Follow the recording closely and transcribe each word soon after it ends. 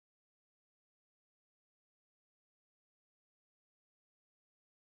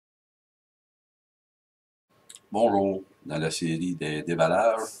Bonjour, dans la série des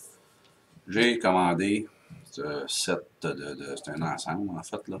déballages, j'ai commandé ce set c'est un ensemble en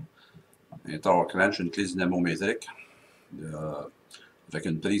fait là, un Tacklife, une clé dynamométrique avec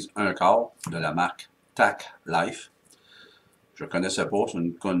une prise 1/4 de la marque Tacklife. Je ne connaissais pas, c'est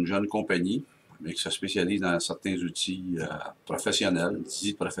une jeune compagnie, mais qui se spécialise dans certains outils professionnels,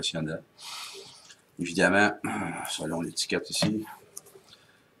 dits professionnels. Évidemment, selon l'étiquette ici,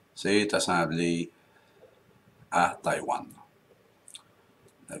 c'est assemblé à Taïwan.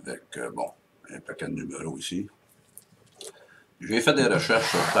 Avec, bon, un paquet de numéros ici. J'ai fait des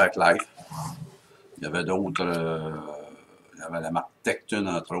recherches sur Tacklife. Il y avait d'autres, il y avait la marque Tecton,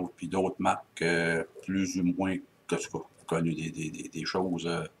 entre autres, puis d'autres marques plus ou moins connues, des choses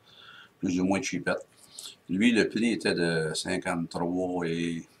plus ou moins cheapettes. Lui, le prix était de 53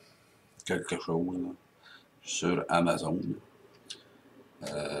 et quelque chose là, sur Amazon.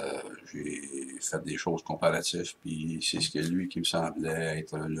 J'ai fait des choses comparatives, puis c'est ce que lui qui me semblait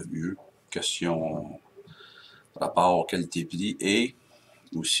être le mieux. Question rapport qualité-prix et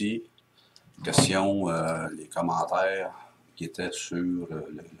aussi question les commentaires qui étaient sur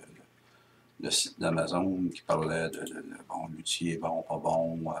le site d'Amazon qui parlait de bon, l'outil est bon, pas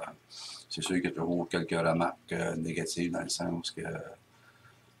bon. C'est sûr qu'il y a toujours quelques remarques négatives dans le sens que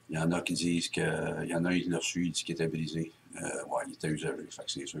il y en a qui disent que. Il y en a un qui l'a reçu, il dit qu'il était brisé. Ouais, il était usagé. Fait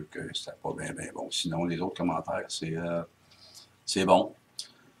que c'est sûr que c'était pas bien bon. Sinon, les autres commentaires, c'est bon.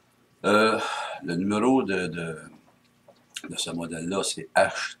 Le numéro de ce modèle-là, c'est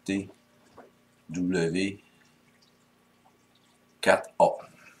HTW4A.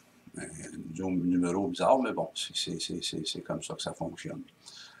 Un numéro bizarre, mais bon, c'est comme ça que ça fonctionne.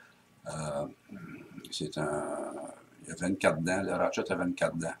 C'est un. Il y a 24 dents, le ratchet a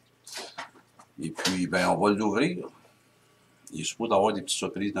 24 dents. Et puis, ben, on va l'ouvrir. Il est supposé avoir des petites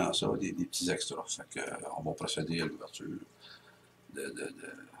surprises dans ça, des petits extras. Fait que, on va procéder à l'ouverture de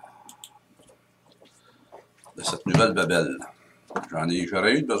cette nouvelle babelle.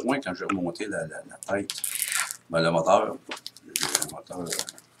 J'aurais eu besoin quand j'ai remonté la tête. Ben, le moteur, j'ai un moteur,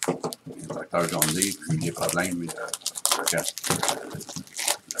 un tracteur John Deere, j'ai eu des problèmes, la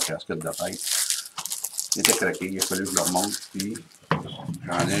casquette de tête était craqué, il a fallu que je le remonte, puis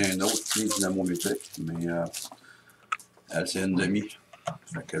j'en ai un autre qui est dynamométrique, mais elle c'est une demi,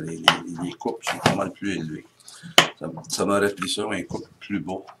 fait que les coupes sont pas mal plus élevées. Ça m'aurait pris ça, un coupe plus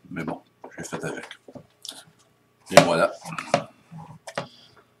bas, mais bon, j'ai fait avec. Et voilà.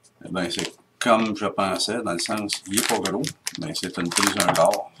 Eh bien, c'est comme je pensais, dans le sens, il n'est pas gros, mais c'est une prise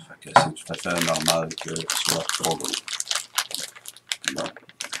 1/4, fait que c'est tout à fait normal que ce soit pas gros. Bon.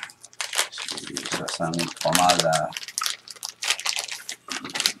 Ça semble pas mal à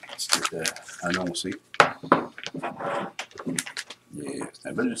ce qui était annoncé. C'est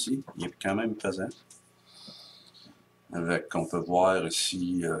un bel outil, il est quand même pesant. Avec, on peut voir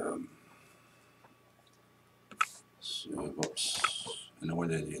ici,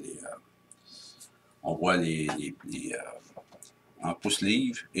 on voit en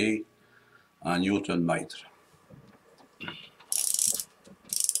pouces-livres et en newton-mètre.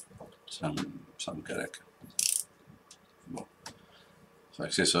 Ça me semble correct. Bon.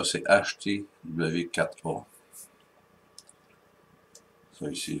 C'est ça, c'est HTW4A. Ça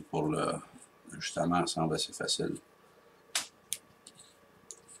ici, pour l'ajustement, semble assez facile.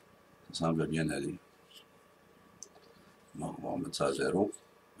 Ça semble bien aller. Bon, on va mettre ça à 0,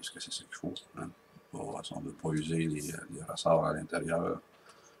 parce que c'est ça qu'il faut. Hein. On ne veut pas user les ressorts à l'intérieur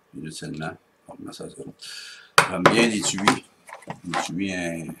inutilement. On va mettre ça à 0. J'aime bien l'étui. L'étui,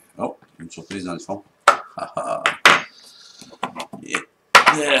 oh, une surprise dans le fond. Yeah.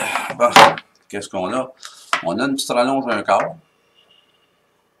 Yeah. Bon, qu'est-ce qu'on a? On a une petite rallonge 1/4.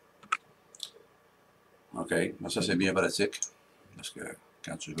 OK, mais ça c'est bien pratique. Parce que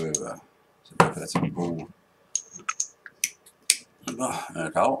quand tu veux, c'est bien pratique pour. Bon,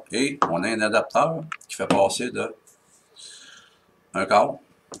 1/4. Et on a un adaptateur qui fait passer de 1/4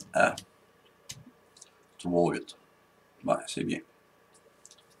 à 3/8. Bon, c'est bien.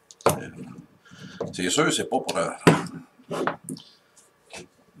 C'est sûr, c'est pas pour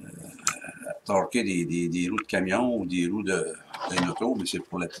torquer des roues de camion ou des roues d'une auto, mais c'est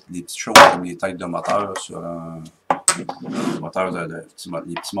pour les petites choses comme les têtes de moteur sur un moteur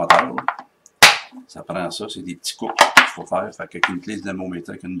les petits moteurs. Ça prend ça, c'est des petits coups qu'il faut faire. Fait qu'avec une clé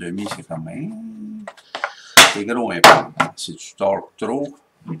dynamométrique, une demi, c'est comme c'est gros un peu. Si tu torques trop,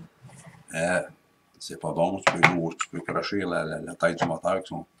 c'est pas bon. Tu peux crocher la tête du moteur qui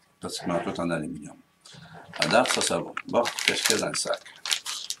sont pratiquement toutes en aluminium. À date, ça va. Bon, qu'est-ce qu'il y a dans le sac?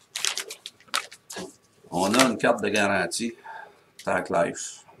 On a une carte de garantie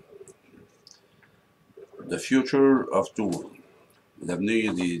Tacklife The future of tool.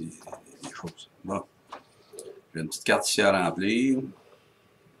 L'avenir des choses. Bon. J'ai une petite carte ici à remplir.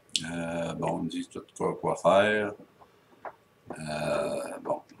 Bon, on me dit tout quoi faire.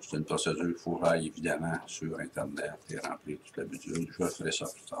 Bon, c'est une procédure qu'il faut faire évidemment sur Internet et remplir toute la bidule. Je ferai ça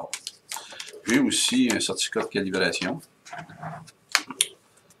plus tard. J'ai aussi un certificat de calibration.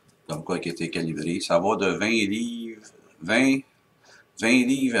 Donc, quoi qui a été calibré. Ça va de 20 livres, 20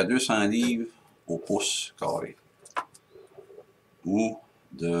 livres à 200 livres au pouce carré. Ou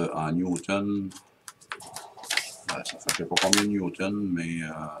en newton. Ça fait je sais pas combien de newton, mais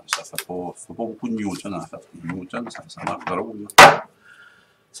ça fait pas beaucoup de newton en fait. Les newton, ça marche drôle. Là.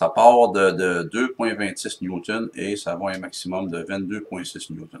 Ça part de 2,26 newton et ça va à un maximum de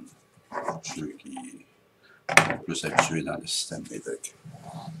 22,6 newton. Pour ceux qui sont plus habitués dans le système métrique.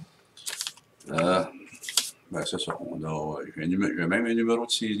 Ben c'est ça, j'ai même un numéro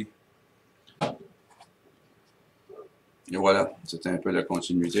de série. Et voilà, c'était un peu la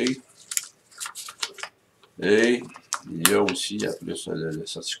continuité. Et il y a aussi, en plus, le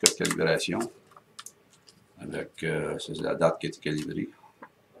certificat de calibration, avec c'est la date qui a été calibrée.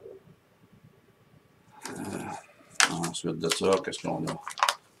 Ensuite de ça, qu'est-ce qu'on a?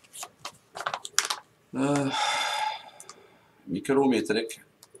 Micrométrique,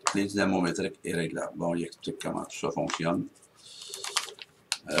 clé dynamométrique et réglable. Bon, il explique comment tout ça fonctionne.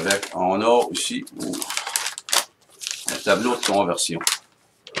 On a aussi un tableau de conversion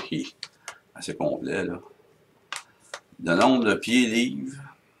qui est assez complet, là. Le nombre de pieds livres,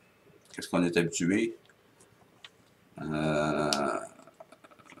 qu'est-ce qu'on est habitué? Ouais,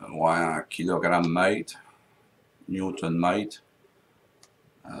 en kilogrammes mètres, newton mètre,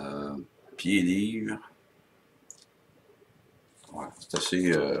 pieds livres. Ouais, c'est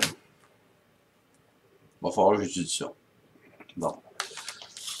assez. Va falloir que j'utilise ça. Bon.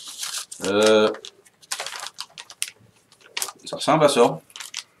 Ça ressemble à ça.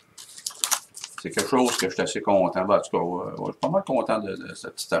 C'est quelque chose que je suis assez content. Ben, en tout cas, je suis pas mal content de ce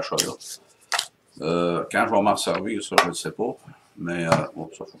petit achat-là. Quand je vais m'en servir, ça, je ne sais pas. Mais, bon,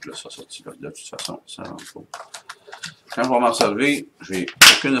 ça, il faut que je laisse ça sortir là, de toute façon. Ça, quand je vais m'en servir, j'ai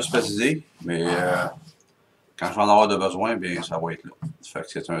aucune espèce d'idée, mais quand je vais en avoir de besoin, bien, ça va être là. Ça fait que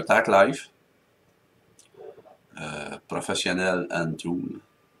c'est un Tacklife professionnel hand tool,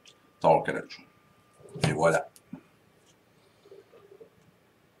 torque. Et voilà.